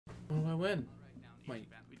win. Wait.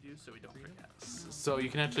 We do, so we don't forget. So you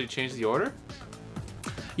can actually change the order?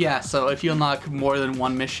 Yeah, so if you unlock more than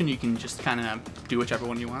one mission, you can just kind of do whichever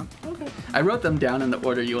one you want. Okay. I wrote them down in the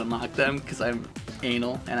order you unlock them because I'm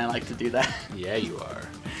anal and I like to do that. Yeah, you are.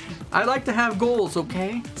 I like to have goals,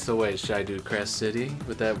 okay? So wait, should I do Crest City?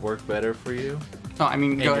 Would that work better for you? Oh, I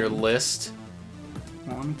mean, In your list?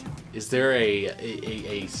 Well, let me tell you. Is there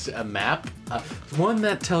a map? One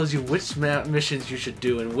that tells you which missions you should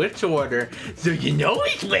do in which order, so you know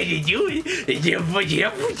which way to do it.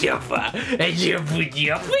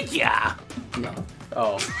 No.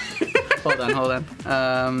 Oh. Hold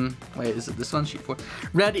on. Wait, is it this one? Sheet 4.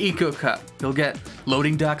 Red Eco Cup. You'll get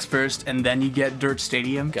loading docks first, and then you get Dirt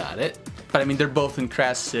Stadium. Got it. But I mean, they're both in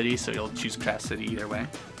Crash City, so you'll choose Crash City either way.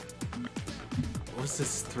 What's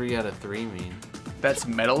this 3 out of 3 mean? That's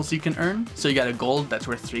medals you can earn. So you got a gold that's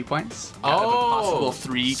worth 3 points. Out of a Oh, possible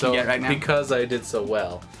 3 you can get right now. Because I did so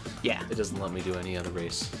well, Yeah. it doesn't let me do any other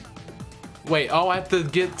race. Wait, oh, I have to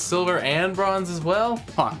get silver and bronze as well?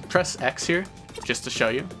 Hold on, press X here, just to show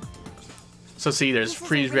you. So see, there's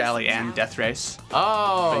Freeze Rally and Death Race.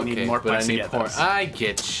 Oh, But you need more but points I to need get more. those. I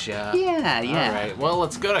getcha. Yeah, yeah. All right, well,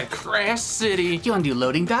 let's go to Crash City. You want to do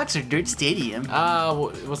loading docks or Dirt Stadium?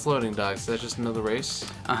 What's loading docks? Is that just another race?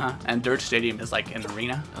 Uh-huh, and Dirt Stadium is like an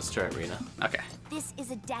arena. Let's try arena. Okay. This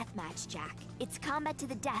is a death match, Jack. It's combat to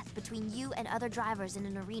the death between you and other drivers in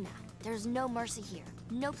an arena. There's no mercy here,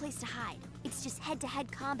 no place to hide. It's just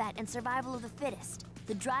head-to-head combat and survival of the fittest.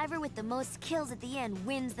 The driver with the most kills at the end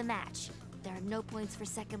wins the match. There are no points for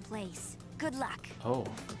second place. Good luck. Oh.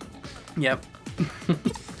 Yep.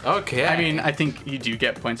 Okay. I mean, I think you do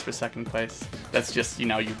get points for second place. That's just, you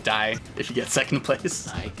know, you die if you get second place.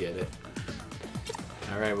 I get it.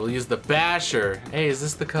 All right, we'll use the Basher. Hey, is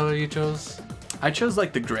this the color you chose? I chose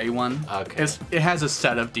like the gray one. Okay. It has a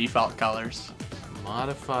set of default colors.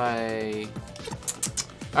 Modify.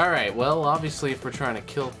 All right. Well, obviously, if we're trying to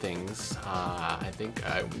kill things, I think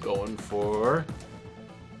I'm going for.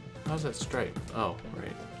 How's that stripe? Oh,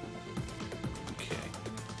 right. Okay.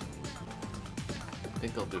 I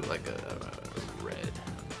think I'll do like a red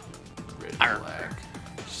flag.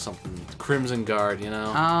 Something Crimson Guard, you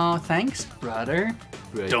know? Oh, thanks, brother.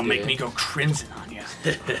 Right Don't make there. me go crimson on you.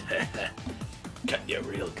 Cut you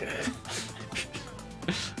real good.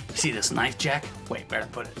 See this knife, Jack? Wait, where'd I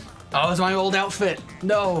put it? Oh, it's my old outfit.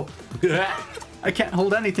 No. I can't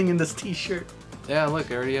hold anything in this t-shirt. Yeah,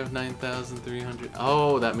 look, I already have 9,300.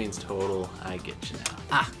 Oh, that means total. I get you now.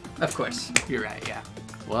 Ah, of course. You're right, yeah.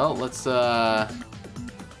 Well, let's, so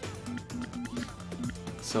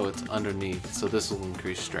it's underneath, so this will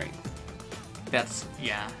increase strength. That's,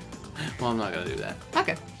 yeah. Well, I'm not gonna do that.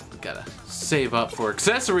 Okay. Gotta save up for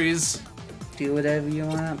accessories. Do whatever you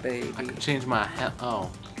want, baby. I can change my oh,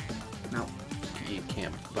 No. you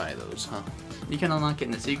can't buy those, huh? You can unlock it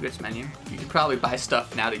in the secrets menu. You can probably buy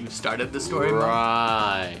stuff now that you've started the story mode.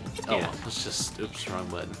 Right. Oh, Yeah. well, let's just, oops, wrong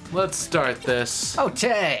button. Let's start this.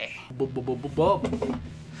 Okay. I'll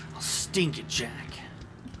stink it, Jack.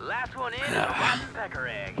 Last one in, a rotten pecker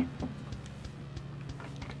egg.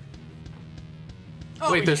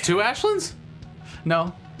 Wait, there's 2 Ashlands?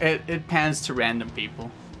 No, it pans to random people.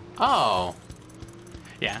 Oh.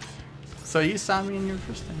 Yeah. So you saw me in your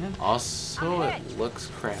first thing, yeah? Also, it looks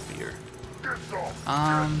crappier.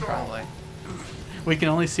 Probably. We can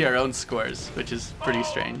only see our own scores, which is pretty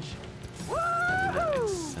strange. That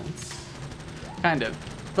makes sense. Kind of.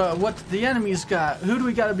 But what the enemy's got? Who do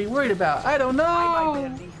we gotta be worried about? I don't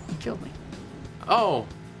know! He killed me. Oh.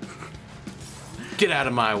 Get out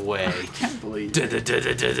of my way. I can't believe it.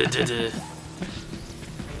 Da-da-da-da-da-da-da.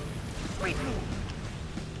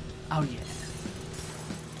 Oh, yeah.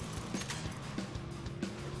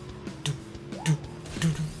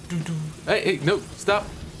 Hey, no, stop.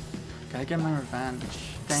 Gotta get my revenge.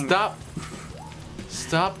 Dang it. Stop.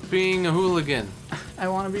 Stop being a hooligan. I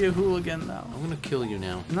wanna be a hooligan, though. I'm gonna kill you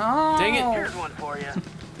now. No! Dang it. Here's one for you.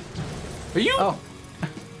 Are you Oh.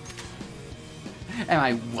 Am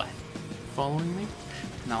I what? following me?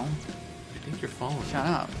 No. I think you're following Shut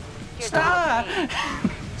me. up. Stop!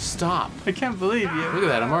 Stop. I can't believe you. Look at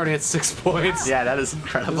that, I'm already at 6 points. Yeah, that is This is a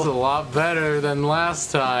incredible. lot better than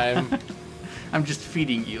last time. I'm just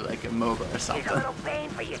feeding you like a MOBA or Here's a something. little pain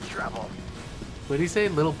for your trouble. What did he say,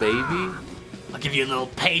 little baby? I'll give you a little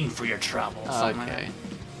pain for your trouble. something like Okay.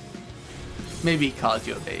 that. Maybe he calls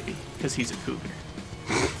you a baby, because he's a cougar.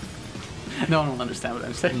 No one will understand what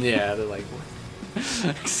I'm saying. Yeah, they're like, what?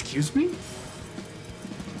 Excuse me?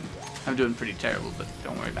 I'm doing pretty terrible, but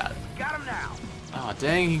don't worry about it. Got him now. Oh,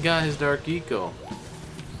 dang, he got his Dark Eco.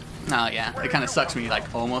 No, yeah, it kind of sucks when you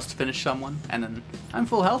like almost finish someone, and then I'm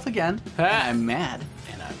full health again. Ha! And I'm mad.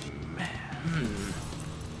 And I'm mad.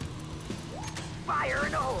 Fire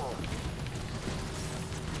in the hole.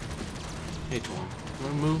 Hey, Torn.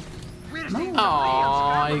 Wanna move? We've seen some real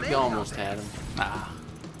Aw, scrambling you almost out there. had him. Ah.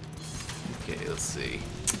 Okay, let's see.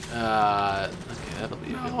 Okay, that'll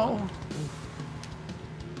be a good one.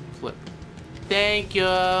 Flip. Thank you.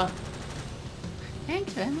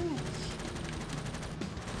 Thanks very much.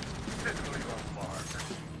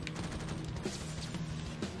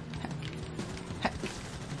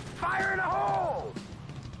 Fire in the hole.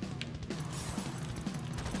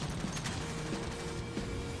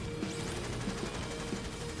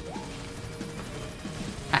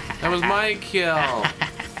 That was my kill.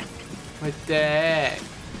 Right there.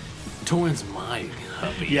 Torn's mine,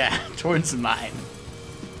 hubby. Yeah, towards mine.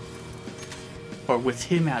 Or with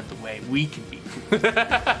him out of the way, we can be. I've got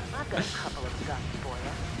a couple of guns for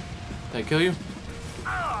you. Did I kill you?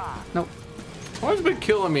 Nope. Torn's been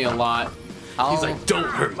killing me a lot. I'll... He's like, don't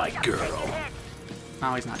hurt my girl.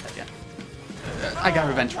 No, he's not dead yet. I got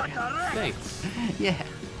revenge for you. Thanks. Yeah.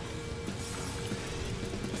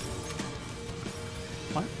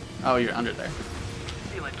 What? Oh, you're under there.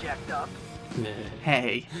 Feeling jacked up.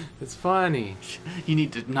 Hey, It's funny. you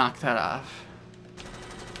need to knock that off.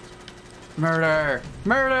 Murder!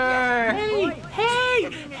 Murder! Hey!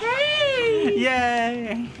 Hey! Hey!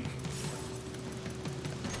 Yay!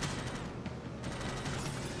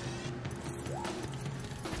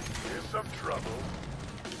 Here's some trouble.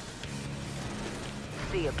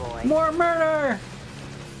 See ya, boy. More murder!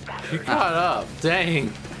 You caught up.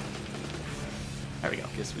 Dang. There we go.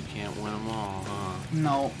 Guess we can't win them all, huh?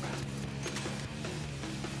 No.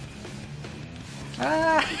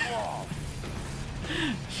 Ah!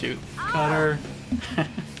 Shoot. Cutter.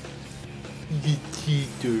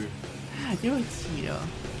 Cheater. You're a cheater.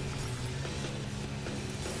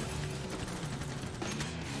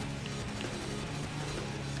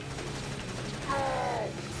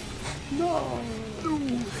 No.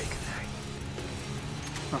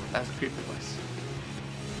 Oh, that's a creepy voice.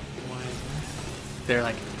 Why is They're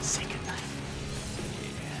like, say goodnight.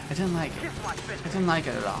 I didn't like it. I didn't like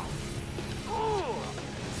it at all.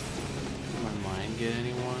 Will my mind get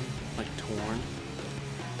anyone? Like Torn?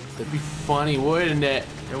 That'd be funny, wouldn't it?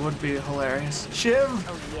 It would be hilarious. Shiv!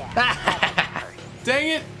 Oh, yeah. Dang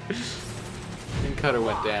it! And Cutter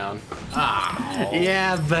went down. Ah.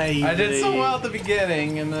 Yeah, baby. I did so well at the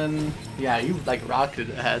beginning, and then Yeah, you like rocketed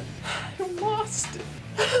ahead. I lost it.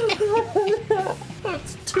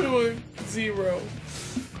 That's 2-0.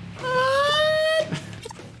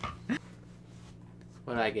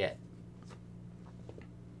 What'd I get?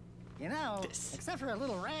 You know, This. except for a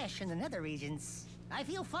little rash in the nether regions, I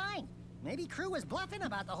feel fine. Maybe Crew was bluffing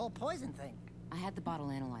about the whole poison thing. I had the bottle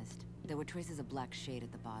analyzed. There were traces of black shade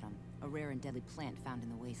at the bottom, a rare and deadly plant found in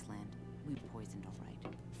the wasteland. We poisoned all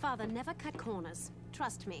right. Father, never cut corners.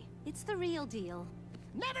 Trust me, it's the real deal.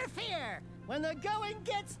 Never fear! When the going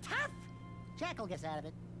gets tough, Jackal gets out of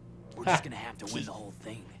it. We're just gonna have to win the whole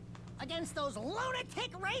thing. Against those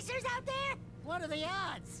lunatic racers out there? What are the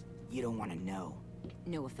odds? You don't want to know.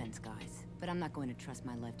 No offense, guys, but I'm not going to trust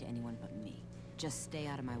my life to anyone but me. Just stay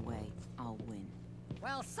out of my way. I'll win.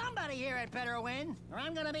 Well, somebody here had better win, or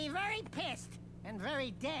I'm gonna be very pissed and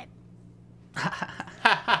very dead.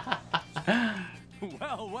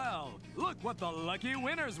 Well, well, look what the lucky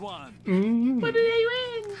winners won. What did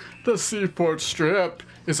I win? The Seaport Strip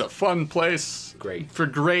is a fun place. Great. For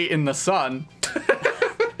great in the sun.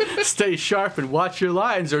 Stay sharp and watch your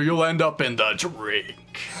lines or you'll end up in the drink.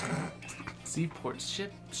 Seaport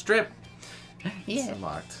strip. Yeah.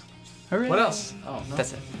 Unlocked. Hooray. What else? Oh, no.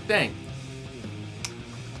 That's it. Dang.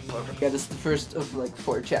 Yeah, this is the first of like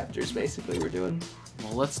 4 chapters basically we're doing.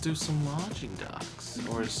 Well, let's do some lodging docks.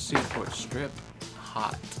 Or is Seaport Strip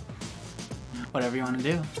hot? Whatever you want to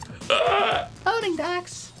do. Loading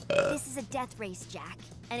docks. This is a death race, Jack,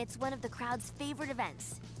 and it's one of the crowd's favorite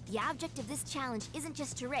events. The object of this challenge isn't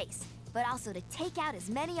just to race, but also to take out as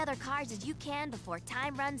many other cars as you can before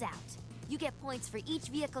time runs out. You get points for each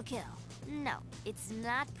vehicle kill. No, it's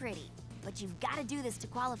not pretty, but you've got to do this to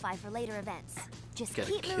qualify for later events. Just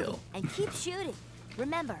Gotta keep kill. moving and keep shooting.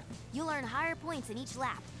 Remember, you'll earn higher points in each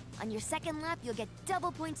lap. On your second lap, you'll get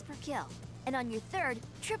double points per kill. And on your third,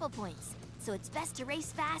 triple points. So it's best to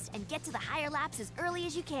race fast and get to the higher laps as early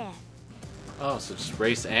as you can. Oh, so just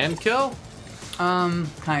race and kill?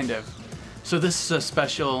 Kind of. So this is a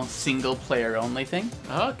special single player only thing.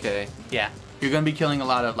 Okay. Yeah. You're gonna be killing a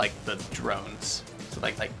lot of like the drones. So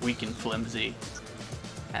like weak and flimsy.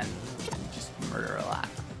 And just murder a lot.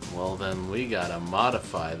 Well, then we gotta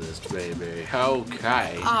modify this baby.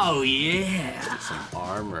 Okay. Oh yeah. Some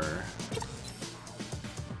armor.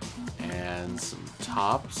 And some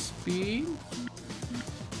tops. speed.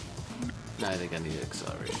 No, I think I need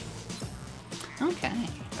acceleration. Okay.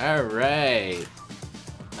 All right.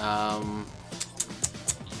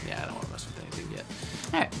 Yeah, I don't want to mess with anything yet.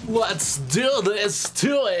 All right. Let's do this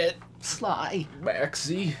to it, Sly.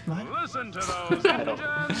 Maxie. Listen to those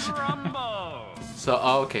engines rumble. So,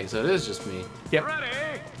 oh, okay, so it is just me. Yep.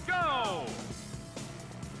 Ready, go.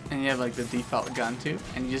 And you have like the default gun too,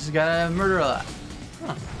 and you just gotta murder a lot.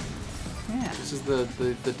 Huh. Yeah. This is the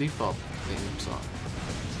default theme song.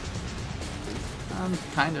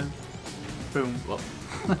 Kind of. Boom. Well,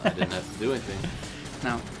 I didn't have to do anything.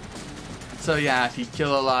 No. So yeah, if you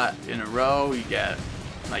kill a lot in a row, you get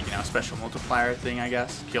like, you know, special multiplier thing, I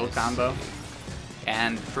guess, kill combo.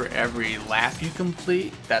 And for every lap you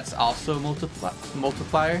complete, that's also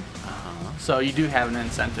multiplier. So you do have an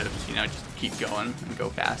incentive, you know, just keep going and go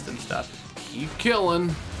fast and stuff. Keep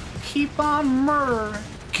killing. Keep on murdering.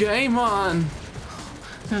 Game on.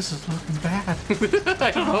 This is looking bad.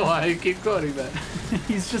 I don't know why you keep quoting that.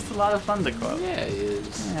 He's just a lot of fun to quote. Yeah, he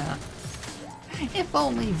is. Yeah. If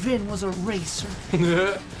only Vin was a racer.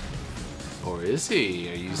 Or is he?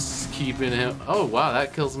 Are you keeping him? Oh, wow,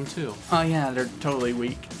 that kills him too. Oh yeah, they're totally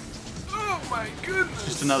weak. Oh my goodness.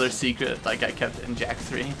 Just another secret like I kept in Jak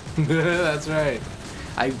 3. That's right.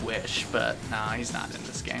 I wish, but no, he's not in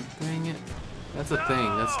this game. Dang it. That's a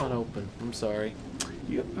thing. That's not open. I'm sorry.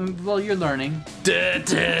 Well, you're learning.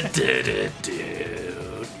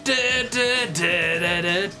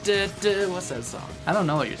 What's that song? I don't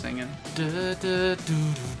know what you're singing.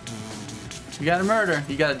 You gotta murder.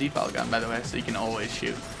 You got a default gun, by the way, so you can always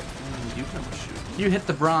shoot. You can shoot. You hit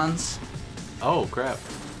the bronze, Oh, crap.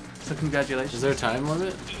 so congratulations. Is there a time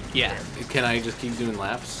limit? Yeah. Can I just keep doing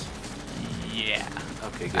laps? Yeah.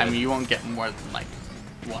 Okay, good. I mean, you won't get more than like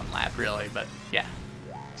one lap, really, but yeah.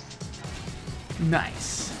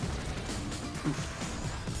 Nice.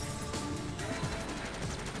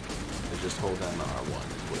 I just hold down the R1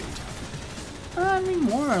 and wait. I mean,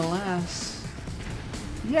 more or less.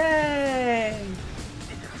 Yay!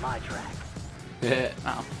 This is my track. Yeah,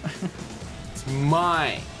 Oh. it's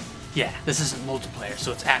mine. Yeah, this isn't multiplayer,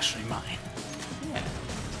 so it's actually mine. Yeah.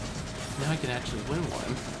 Now I can actually win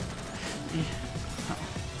one.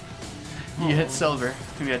 You hit silver.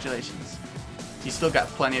 Congratulations. You still got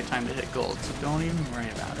plenty of time to hit gold, so don't even worry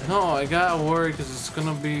about it. No, I got worried because it's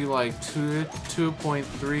gonna be like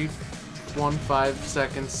 2.315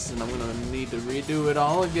 seconds, and I'm gonna need to redo it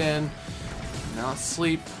all again. Now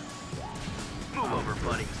sleep. Move over,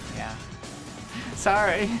 buddy. Yeah.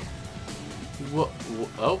 Sorry.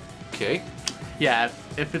 Oh, okay. Yeah,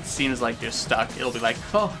 if it seems like you're stuck, it'll be like,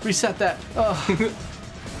 oh, reset that. Oh.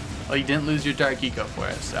 Well, you didn't lose your Dark Eco for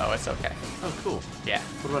it, so it's okay. Oh, cool. Yeah.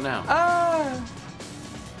 What about now? Ah!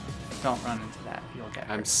 Don't run into that. You'll get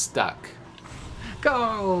hurt. I'm stuck.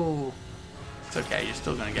 Go! It's okay. You're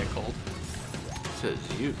still gonna get gold. Says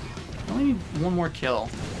you. You only need one more kill.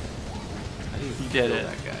 I didn't even You did kill it.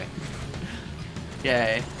 that guy.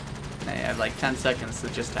 Yay. Now you have like 10 seconds to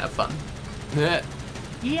just have fun. Yeah.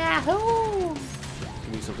 Yahoo!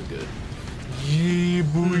 Give me something good. Yeah,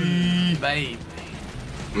 boy. Baby.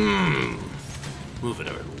 Move it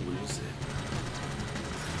or lose it.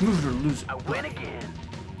 Move it or lose it. I win again.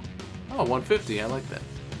 Oh, 150. I like that.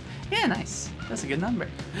 Yeah, nice. That's a good number.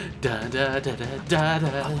 Da da da da da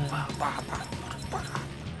da.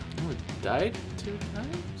 Oh, it died 2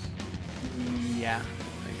 times? Yeah.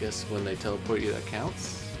 I guess when they teleport you, that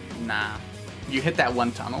counts? Nah. You hit that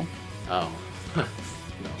one tunnel. Oh. No.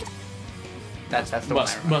 That's the one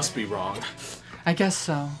I remember. Must be wrong. I guess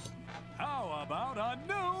so. How about a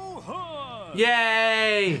new hood?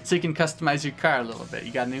 Yay! So you can customize your car a little bit.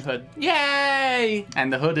 You got a new hood. Yay!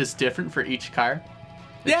 And the hood is different for each car.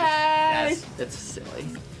 Yay! Yes, it's silly.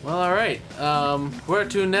 Well, alright. Where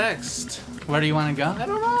to next? Where do you want to I go?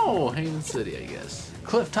 don't know. Haven City, I guess.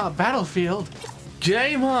 Clifftop Battlefield.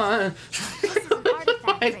 Game on! This is an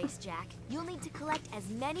artifact race, Jack. You'll need to collect as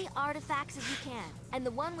many artifacts as you can, and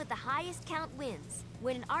the one with the highest count wins.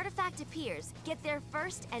 When an artifact appears, get there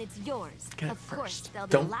first and it's yours. Get it Of course, first. there'll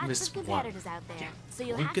be Don't lots miss of competitors out there, Yeah, so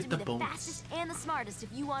you'll don't have to get be the the bonus. fastest and the smartest if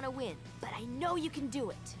you want to win. But I know you can do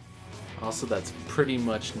it. Also, that's pretty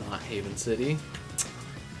much not Haven City.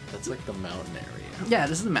 That's like the mountain area. Yeah,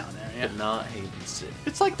 this is the mountain area. But not Haven City.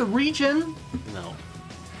 It's like the region. No.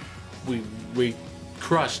 We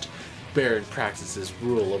crushed Baron Praxis's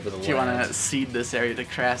rule over the Do you want to land. seed this area to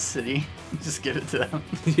Crash City? Just give it to them.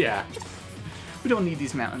 Yeah. We don't need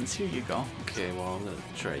these mountains. Here you go. Okay, well, I'm gonna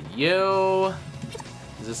try you.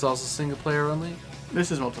 Is this also single player only? This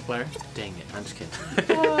is multiplayer. Dang it, I'm just kidding.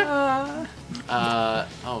 Ah.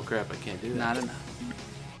 Oh crap, I can't do that. Not enough.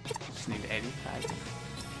 Just need 85.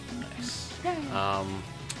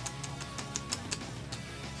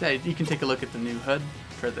 So you can take a look at the new hood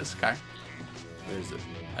for this car. Where is it?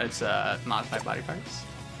 It's modified body parts.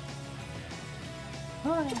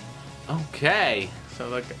 Okay. So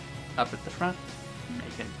look up at the front.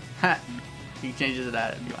 You can change it to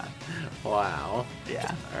that if you want. Wow.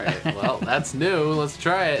 Yeah. All right. Well, that's new. Let's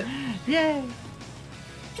try it. Yay!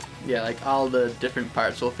 Yeah, like all the different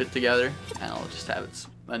parts will fit together, and it'll just have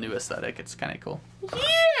a new aesthetic. It's kind of cool.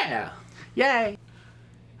 Yeah. Yay!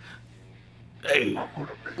 Hey,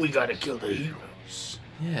 we gotta kill the heroes.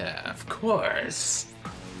 Yeah, of course.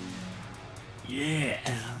 Yeah.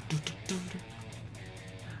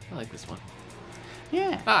 I like this one.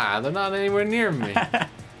 Yeah. Ah, they're not anywhere near me.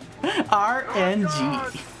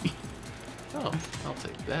 RNG. Oh, I'll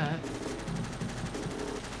take that.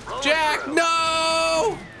 Jack,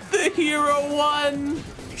 no! The hero won!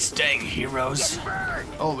 These dang heroes.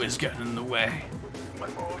 Always getting in the way.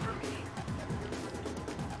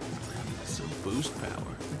 Some boost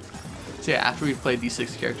power. So yeah, after we've played these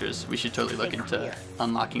 6 characters, we should totally look into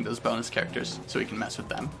unlocking those bonus characters so we can mess with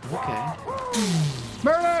them. Okay.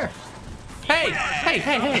 Murder! Hey! Hey,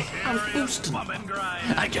 hey, hey! I was boosting.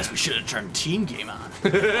 I guess we should have turned team game on.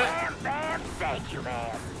 Bam, bam, thank you,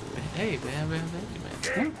 ma'am. Hey, man, man, thank you,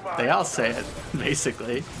 man. They all say it,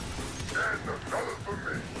 basically.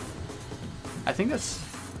 I think that's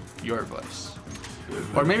your voice.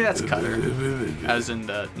 Or maybe that's Cutter, as in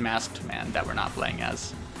the masked man that we're not playing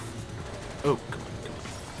as. Oh, come on, come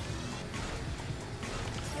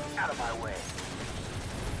on. Out of my way.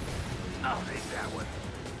 I'll take that one.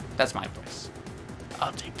 That's my voice.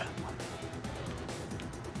 I'll take that one.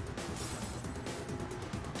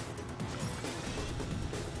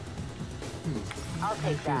 I'll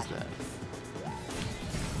take that. Who's that?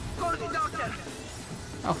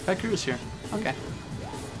 Oh, Becker is here. Okay.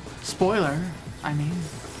 Spoiler, I mean.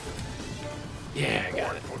 Yeah, I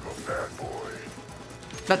got it.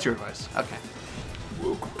 That's your voice. Okay.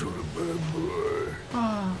 Welcome to the bad boy.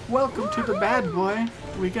 Oh, welcome to the bad boy.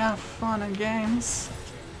 We got fun and games.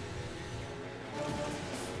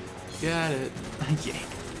 Got it. Yeah.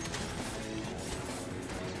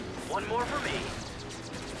 One more for me.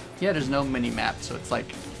 Yeah, there's no mini map, so it's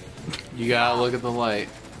like. You gotta look at the light.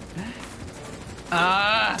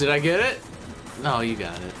 Ah! Did I get it? No, you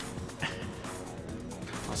got it.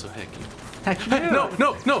 Also, heck you. Heck you. No,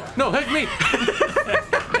 no, no, no, heck me!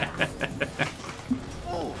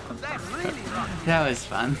 Oh, that really rocked. That was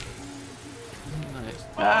fun. Nice.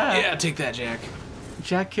 Ah. Yeah, take that, Jack.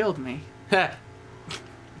 Jack killed me. Ha!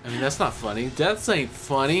 I mean, that's not funny. Deaths ain't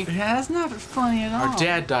funny. Yeah, that's not funny at all. Our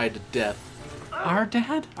dad died to death. Our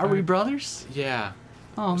dad? Are we brothers? Yeah.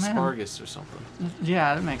 Oh, man. Spargus or something.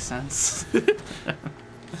 Yeah, that makes sense.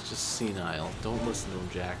 It's just senile. Don't listen to him,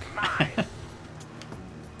 Jack.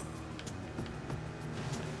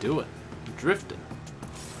 Do it. I'm drifting.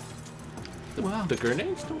 Wow. The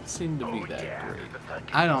grenades don't seem to be that great.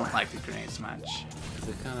 I don't like the grenades much.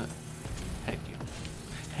 They kind of... Heck you.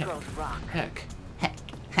 Throws rock. Heck.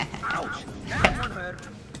 Ouch. That one hurt.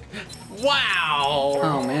 Wow!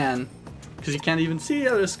 Oh, man. Because you can't even see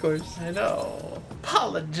other scores. I know.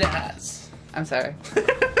 Apologize. I'm sorry.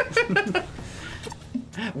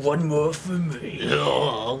 One more for me.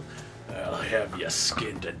 Oh, I'll have you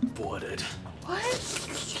skinned and boarded.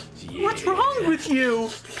 What? Yeah. What's wrong with you?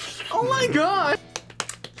 Oh my god!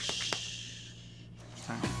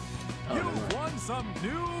 You've won some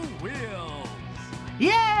new wheels.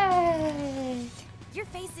 Yay! You're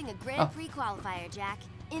facing a Grand Prix qualifier, Jack.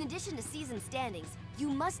 In addition to season standings, you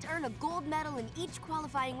must earn a gold medal in each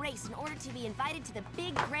qualifying race in order to be invited to the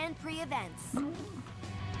big Grand Prix events.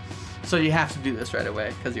 So you have to do this right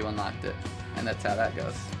away because you unlocked it, and that's how that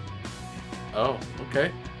goes. Oh,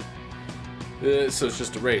 okay. So it's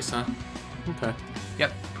just a race, huh? Okay.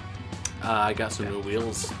 Yep. I got some new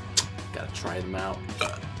wheels. Gotta try them out.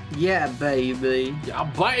 Yeah, baby. Yeah,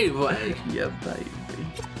 baby! Yeah, baby.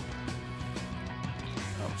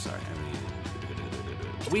 Oh, sorry. I mean,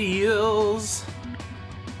 wheels.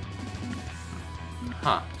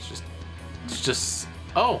 Huh? It's just.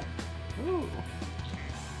 Oh. Ooh.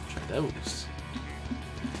 Try those.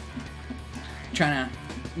 Trying to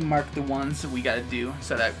mark the ones that we gotta do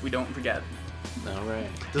so that we don't forget. All right.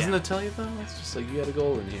 Doesn't it tell you though? It's just like you got a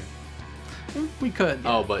goal in here. We could.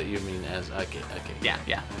 Oh, but you mean as okay. Yeah,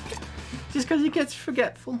 yeah. Just because he gets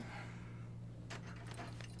forgetful.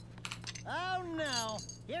 Oh no!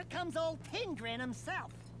 Here comes old Pingrin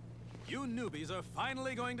himself. You newbies are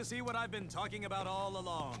finally going to see what I've been talking about all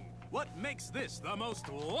along. What makes this the most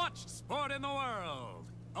watched sport in the world?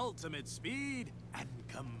 Ultimate speed and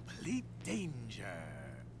complete danger.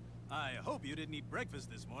 I hope you didn't eat breakfast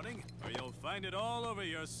this morning, or you'll find it all over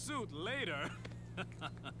your suit later.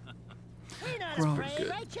 We're not Gross. afraid,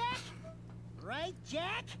 right, Jack? Right,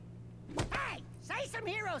 Jack? Hey, say some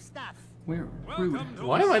hero stuff. We're Welcome to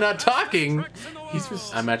Why one am I of the not fastest talking? treks in the He's world.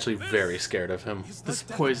 just- I'm actually very scared of him. This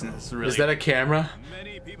poison is really. Is that a camera?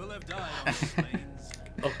 Many people have died on these plains.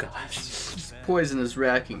 Oh gosh. This poison is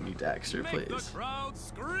racking me, Daxter, Make the please. crowd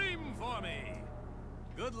scream for me.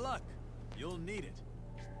 Good luck. You'll need it.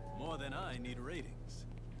 More than I need ratings.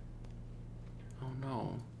 Oh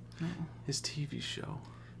no. His TV show.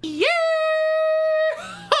 Yeah!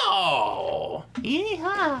 Oh!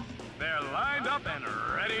 Yeehaw! They're lined up and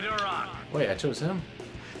ready to rock. Wait, I chose him.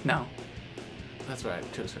 No. That's right, I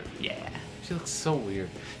chose her. Yeah. She looks so weird.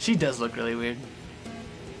 She does look really weird.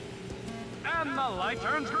 And the light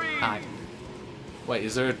turns green. Wait,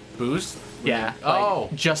 is there a boost? Yeah. Oh.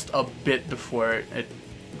 Like, just a bit before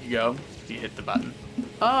you hit the button.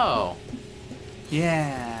 Oh.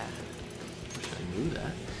 Yeah. Wish I knew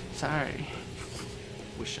that. Sorry.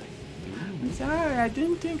 Wish I knew. I'm sorry, I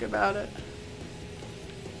didn't think about it.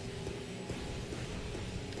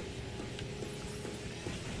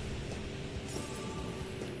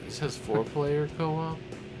 This has 4-player co-op?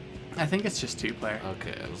 I think it's just 2-player.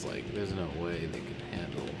 Okay, I was like, there's no way they could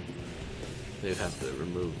handle. They'd have to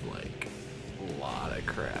remove like a lot of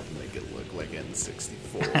crap and make it look like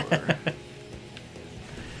N64.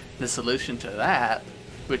 The solution to that,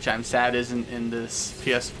 which I'm sad isn't in this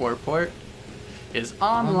PS4 port, is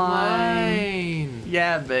online.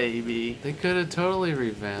 Yeah, baby. They could have totally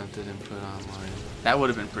revamped it and put online. That would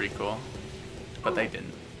have been pretty cool, but they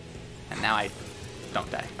didn't. And now I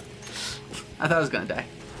don't die. I thought I was gonna die.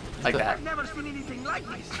 Like that. I've never seen anything like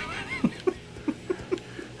this.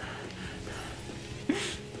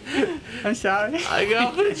 I'm sorry. I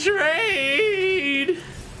got betrayed!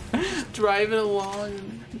 Just driving along.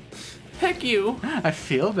 And... Heck you! I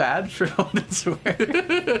feel bad for what it's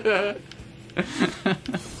worth.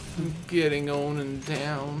 Getting on and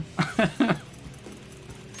down.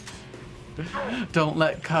 Don't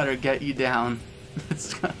let Cutter get you down.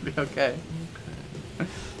 It's gonna be okay.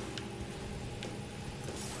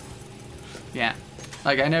 Yeah.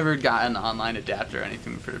 Like, I never got an online adapter or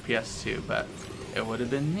anything for the PS2, but it would have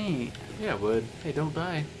been neat. Yeah, it would. Hey, don't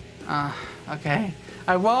die. Okay.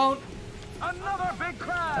 I won't. Another big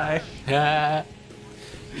crash. Die.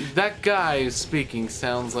 That guy who's speaking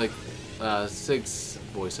sounds like Sig's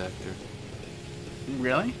voice actor.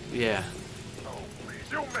 Really? Yeah. Oh,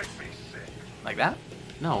 please, you make me sick. Like that?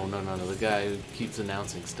 No, the guy who keeps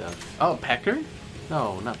announcing stuff. Oh, Pecker?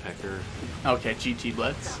 No, not Pecker. Okay, GT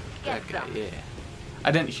Blitz. That guy, yeah.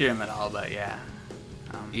 I didn't hear him at all, but yeah.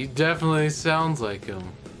 He definitely sounds like him.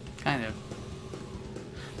 Kind of.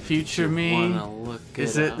 Future You me? wanna look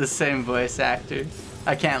Is it it up? the same voice actor?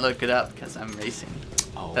 I can't look it up because I'm racing.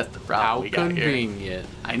 Oh, That's the problem we how got here. convenient.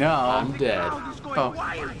 I know. I'm dead. Oh,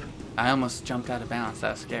 I almost jumped out of bounds.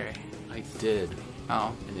 That was scary. I did,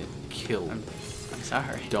 Oh, and it killed. I'm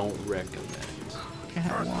sorry. Don't recommend. Okay,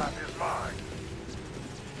 I won't. Is mine.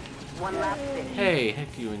 One last finish. Hey,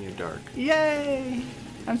 heck you in your dark. Yay!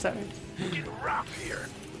 I'm sorry. Get rocks here.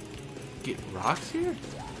 Get rocks here?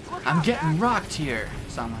 I'm getting rocked here.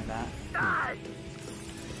 Something like that. Die.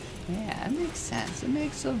 Yeah, it makes sense. It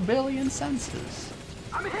makes a billion senses.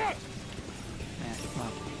 I'm hit. Yeah,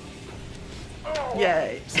 well. Oh.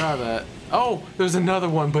 Yay! Saw that. Oh, there's another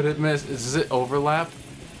one, but it missed. Does it overlap?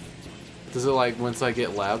 Does it like once I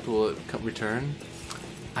get lapped, will it return?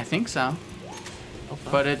 I think so. Oh,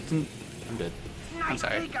 fuck. But it didn't. I'm dead. I'm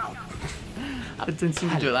sorry. It didn't seem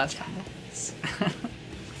to do it last time.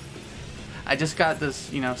 I just got this,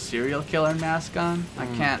 serial killer mask on. I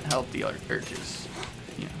can't help the urges.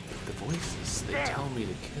 The voices, they tell me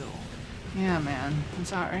to kill. Yeah, man. I'm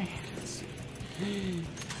sorry.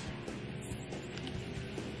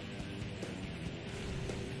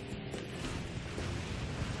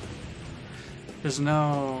 There's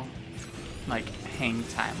no, hang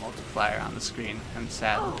time multiplier on the screen. I'm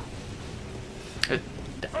sad.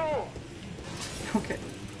 Okay.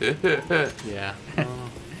 Yeah.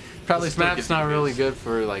 Probably This still map's gives not you really boost. good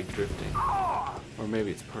for drifting, or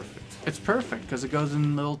maybe it's perfect. It's perfect because it goes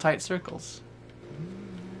in little tight circles.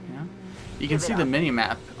 You can see the mini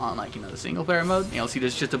map on the single player mode. You'll see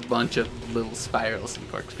there's just a bunch of little spirals and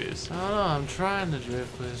corkscrews. I don't know. I'm trying to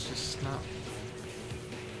drift, but it's just not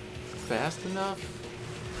fast enough.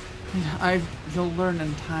 You'll learn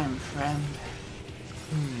in time, friend.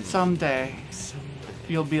 Someday,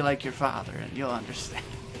 you'll be like your father and you'll understand.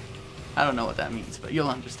 I don't know what that means, but you'll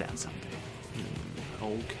understand someday.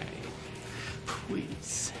 Okay.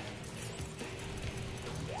 Please.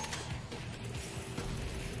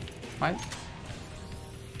 What?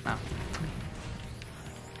 No.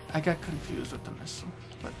 I got confused with the missile,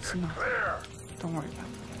 but it's not. Don't worry about it.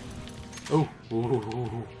 Oh.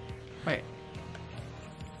 Ooh. Wait.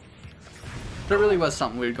 There really was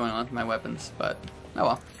something weird going on with my weapons, but oh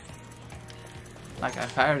well. Like I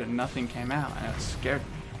fired and nothing came out, and it scared me.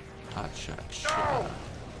 Hot shot.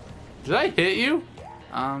 Did I hit you?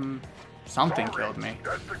 Something killed me.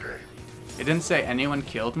 It didn't say anyone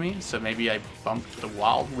killed me, so maybe I bumped the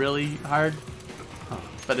wall really hard. Huh.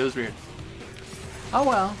 But it was weird. Oh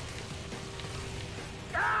well.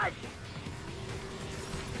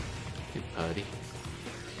 Hey, buddy.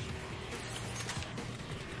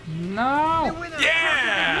 No!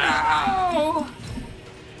 Yeah! No!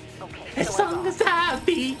 Okay, As long as I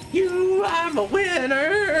beat you, I'm a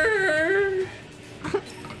winner.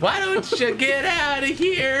 Why don't you get out of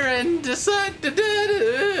here and decide to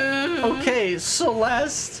do? Okay,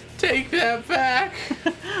 Celeste. Take that back.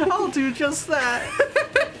 I'll do just that.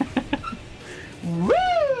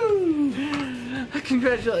 Woo!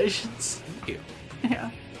 Congratulations. Thank you. Yeah.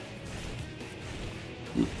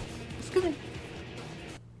 It's good.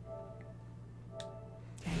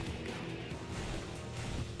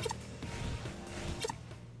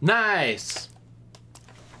 Nice.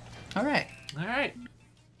 All right. All right.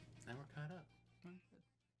 Now we're caught up.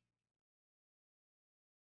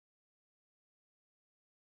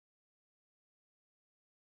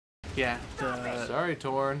 Yeah. Sorry,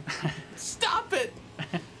 Torn. Stop it!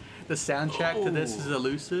 The soundtrack to this is Oh.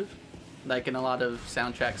 elusive. Like in a lot of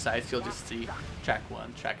soundtrack sites, you'll just see track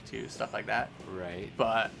 1, track 2, stuff like that. Right.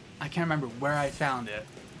 But I can't remember where I found it.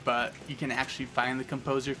 But you can actually find the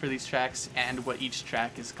composer for these tracks and what each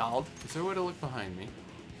track is called. Is there a way to look behind me?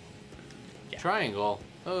 Yeah. Triangle.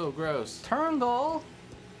 Oh, gross. Turnbull.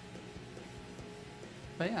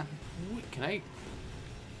 But yeah. Can I?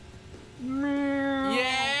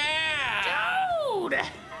 Yeah! Dude!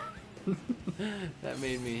 That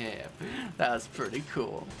made me happy. That was pretty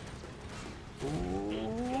cool.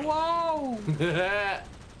 Whoa!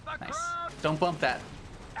 Nice. Don't bump that.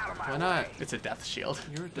 Why not? It's a death shield.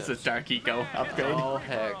 You're a It's death a Dark Eco upgrade. Oh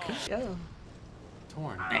heck. Yo.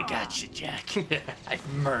 Torn. I got you, Jack.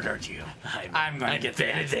 I've murdered you. I'm gonna get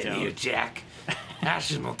better than you, Jack.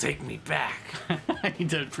 Ashen will take me back. I need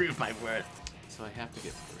to prove my worth. So I have to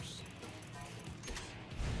get first.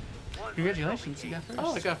 Congratulations, you got first.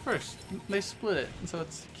 Oh, I got first. They split it, so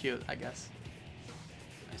it's cute, I guess.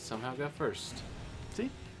 I somehow got first. See?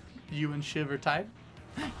 You and Shiv are tied.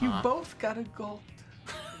 You both got a gold.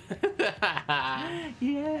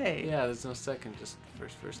 Yay! Yeah, there's no second, just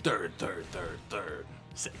first. Third.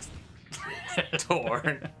 Sixth.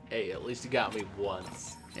 Torn. Hey, at least you got me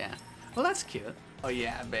once. Yeah. Well, that's cute. Oh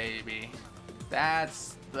yeah, baby.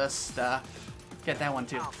 That's the stuff. Get that one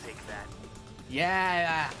too. I'll take that.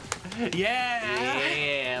 Yeah. Yeah.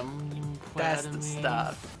 Yeah, That's the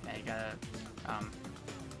stuff. Yeah, you gotta.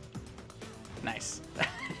 Nice.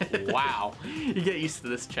 Wow. You get used to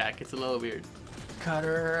this track. It's a little weird.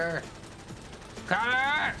 Cutter.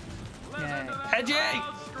 Cutter. Yeah. Edgy.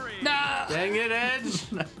 No. Dang it, Edge.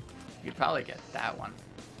 You could probably get that one.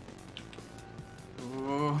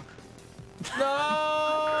 Ooh.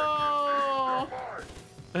 No.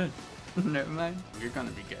 Never mind. You're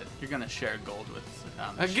gonna be good. You're gonna share gold with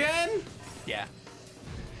Again? Shiv. Yeah.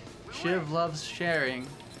 Shiv loves sharing.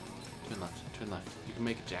 Turn left. You can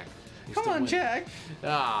make it, Jack. You Come still on, win. Jack.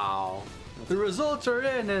 Oh. The results are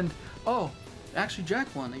in, and oh, actually,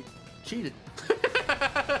 Jack won. He cheated.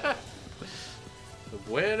 The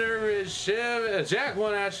winner is Shiv. Jack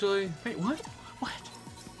won, actually. Wait, what? What?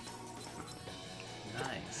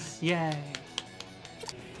 Nice. Yay.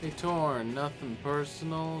 Hey, Torn, nothing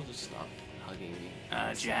personal. Just stop hugging me.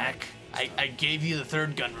 Jack, I gave you the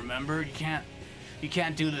third gun. Remember? You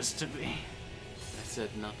can't do this to me. I said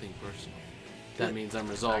nothing personal. That means I'm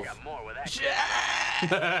resolved. I got more where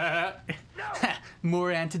that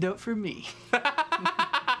More antidote for me.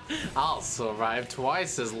 I'll survive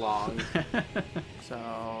twice as long. So,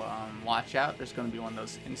 watch out. There's going to be one of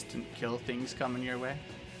those instant kill things coming your way.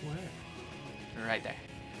 Where? Right there.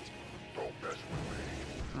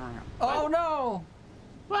 Oh no!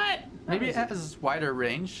 What? Maybe it has wider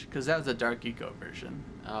range, because that was a Dark Eco version.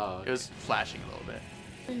 Oh, okay. It was flashing a little bit.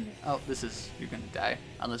 Oh, you're gonna die.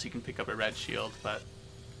 Unless you can pick up a red shield, but,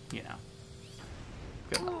 you know.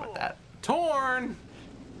 Good luck with that. Torn!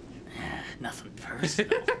 Nothing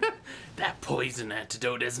personal. That poison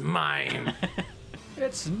antidote is mine.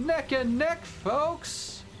 It's neck and neck,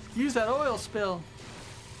 folks! Use that oil spill.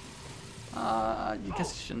 You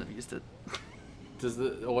guess you shouldn't have used it. Does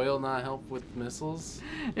the oil not help with missiles?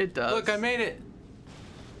 It does. Look, I made it!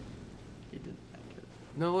 You did.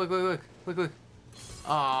 No, look, look, look, look, look. That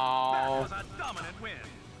Oh. was a dominant win.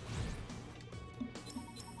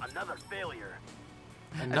 Another failure.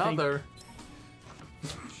 Another.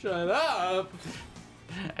 Shut up.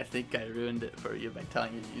 I think I ruined it for you by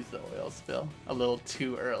telling you to use the oil spill a little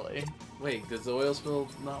too early. Wait, does the oil spill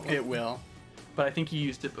not work? It will. But I think you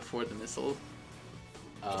used it before the missile.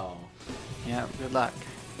 Oh. Yeah, good luck.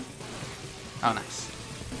 Oh, nice.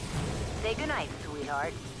 Say goodnight,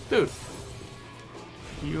 sweetheart. Dude.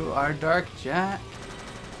 You are dark, Jack.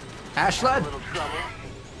 A Ashland! little trouble.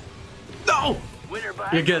 No! Winner by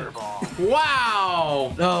You're good. furball.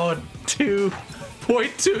 Wow. Oh,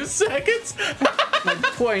 0.2 seconds.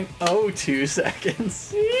 0.02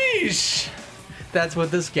 seconds. Yeesh. That's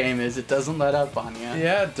what this game is. It doesn't let up on you.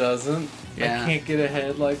 Yeah, it doesn't. Yeah. I can't get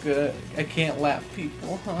ahead like I can't lap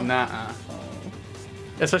people, huh? Nuh-uh.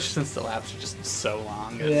 Especially since the laps are just so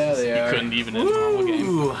long. It's Yeah, just- they you are. couldn't even in a normal game.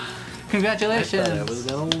 Woo. Congratulations. I thought I was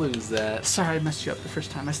gonna lose that. Sorry I messed you up the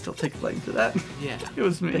first time. I still take blame for that. Yeah. It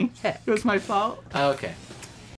was me. It was my fault. Okay.